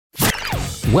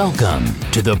Welcome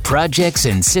to the Projects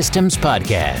and Systems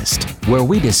Podcast, where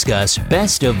we discuss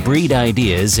best-of-breed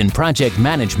ideas in project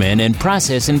management and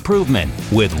process improvement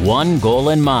with one goal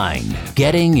in mind,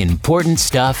 getting important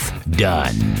stuff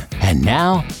done. And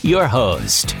now, your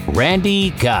host,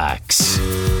 Randy Cox.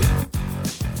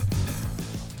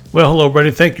 Well, hello,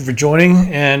 everybody. Thank you for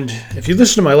joining. And if you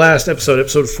listen to my last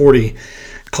episode 40,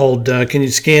 called Can You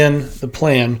Scan the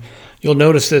Plan?, you'll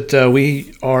notice that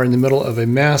we are in the middle of a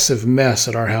massive mess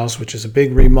at our house, which is a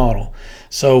big remodel.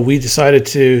 So we decided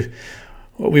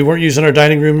we weren't using our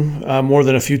dining room more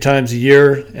than a few times a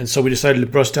year, and so we decided to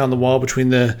brush down the wall between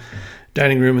the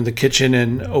dining room and the kitchen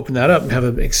and open that up and have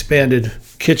an expanded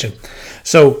kitchen.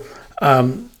 So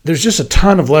there's just a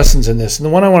ton of lessons in this, and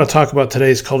the one I want to talk about today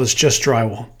is called It's Just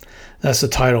Drywall. That's the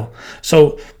title.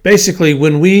 So basically,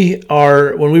 when we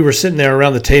were sitting there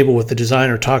around the table with the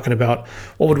designer talking about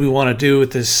what would we want to do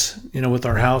with this, with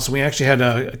our house, and we actually had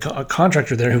a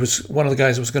contractor there who was one of the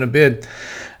guys that was going to bid,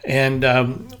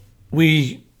 and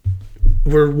we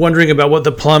were wondering about what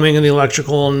the plumbing and the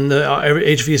electrical and the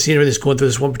HVAC and everything's going through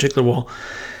this one particular wall.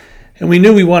 And we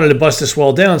knew we wanted to bust this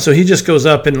wall down, so he just goes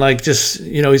up and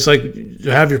he's like,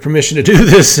 have your permission to do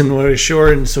this, and we're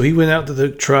sure. And so he went out to the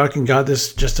truck and got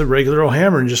this, just a regular old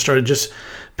hammer, and just started just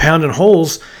pounding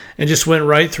holes and just went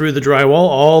right through the drywall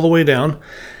all the way down.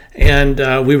 And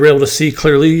we were able to see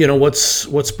clearly,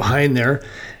 what's behind there.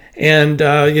 And,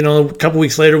 a couple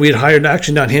weeks later, we had hired,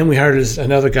 actually not him, we hired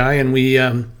another guy, and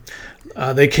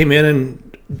they came in and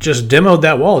just demoed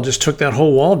that wall, just took that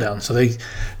whole wall down. So they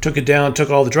took it down, took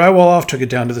all the drywall off, took it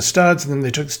down to the studs, and then they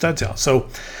took the studs out. So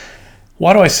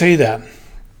why do I say that?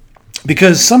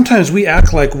 Because sometimes we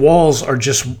act like walls are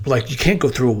just like, you can't go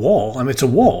through a wall. I mean, it's a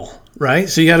wall, right?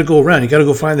 So you got to go around. You got to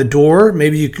go find the door.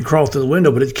 Maybe you can crawl through the window,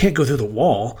 but you can't go through the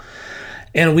wall.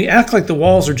 And we act like the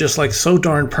walls are just like so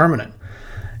darn permanent.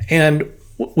 And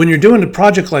when you're doing a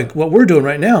project like what we're doing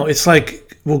right now, it's like,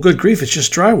 well, good grief, it's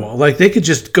just drywall. Like, they could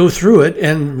just go through it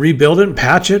and rebuild it and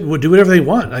patch it, do whatever they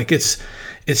want. Like, it's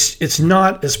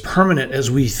not as permanent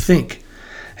as we think.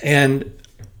 And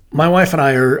my wife and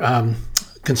I are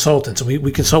consultants.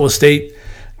 We consult with state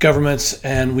governments,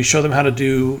 and we show them how to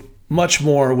do much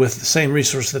more with the same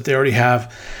resource that they already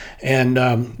have. And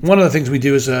one of the things we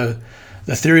do is the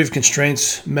theory of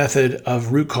constraints method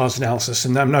of root cause analysis.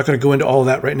 And I'm not going to go into all of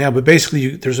that right now, but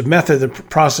basically there's a method, the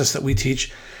process that we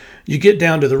teach. You get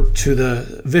down to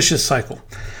the vicious cycle,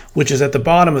 which is at the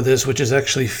bottom of this, which is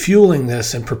actually fueling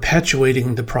this and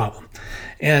perpetuating the problem.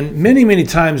 And many, many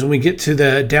times when we get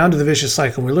down to the vicious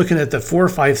cycle, we're looking at the 4 or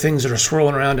 5 things that are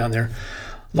swirling around down there.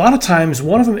 A lot of times,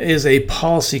 one of them is a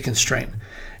policy constraint.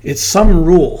 It's some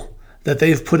rule that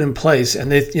they've put in place,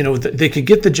 and they could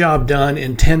get the job done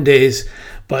in 10 days,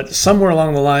 but somewhere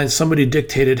along the line, somebody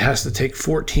dictated it has to take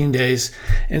 14 days.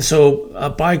 And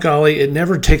so, by golly, it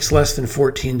never takes less than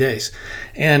 14 days.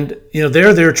 And,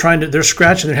 they're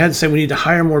scratching their head and saying we need to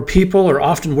hire more people, or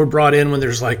often we're brought in when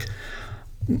there's like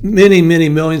many, many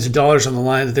millions of dollars on the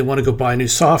line that they want to go buy new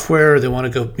software, or they want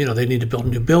to go, they need to build a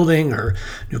new building or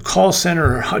new call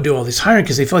center or do all these hiring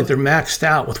because they feel like they're maxed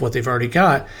out with what they've already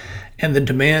got. And the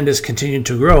demand is continuing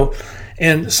to grow.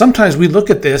 And sometimes we look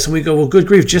at this and we go, well, good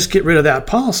grief, just get rid of that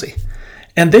policy.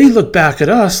 And they look back at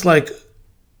us like,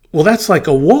 well, that's like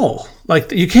a wall.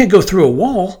 Like, you can't go through a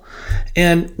wall.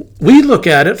 And we look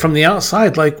at it from the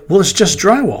outside like, well, it's just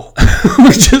drywall.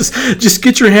 just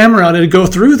get your hammer out and go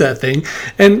through that thing,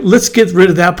 and let's get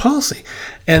rid of that policy.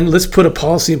 And let's put a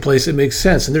policy in place that makes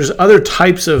sense. And there's other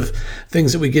types of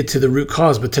things that we get to the root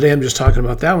cause, but today I'm just talking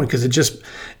about that one because it just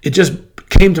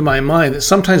came to my mind that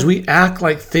sometimes we act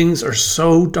like things are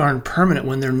so darn permanent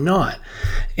when they're not.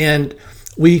 And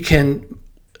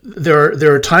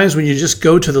there are times when you just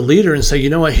go to the leader and say, you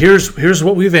know what, here's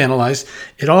what we've analyzed.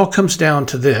 It all comes down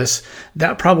to this.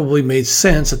 That probably made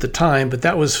sense at the time, but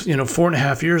that was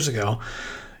 4.5 years ago.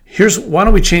 Why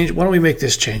don't we make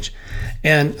this change?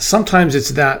 And sometimes it's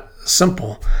that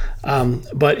simple,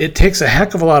 but it takes a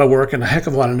heck of a lot of work and a heck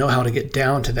of a lot of know-how to get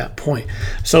down to that point.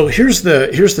 So here's the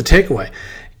takeaway.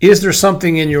 Is there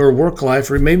something in your work life,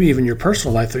 or maybe even your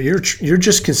personal life, that you're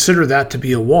just consider that to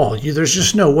be a wall? There's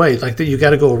just no way, like, that you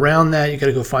got to go around that. You got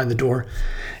to go find the door,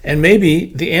 and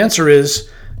maybe the answer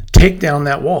is take down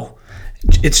that wall.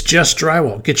 It's just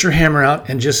drywall. Get your hammer out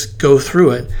and just go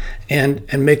through it, and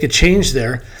make a change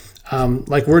there,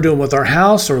 like we're doing with our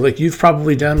house, or like you've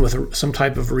probably done with some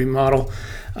type of remodel.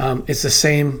 It's the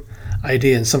same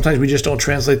idea, and sometimes we just don't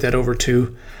translate that over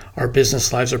to our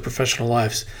business lives, our professional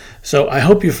lives. So I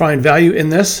hope you find value in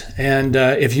this. And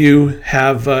if you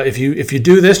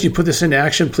do this, you put this into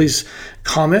action, please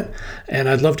comment. And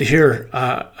I'd love to hear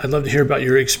about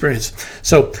your experience.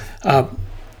 So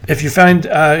If you find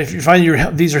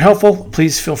these are helpful,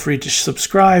 please feel free to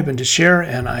subscribe and to share,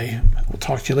 and I will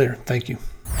talk to you later. Thank you.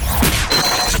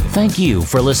 Thank you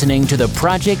for listening to the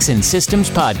Projects and Systems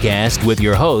Podcast with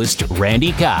your host,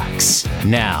 Randy Cox.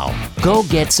 Now, go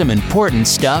get some important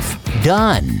stuff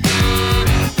done.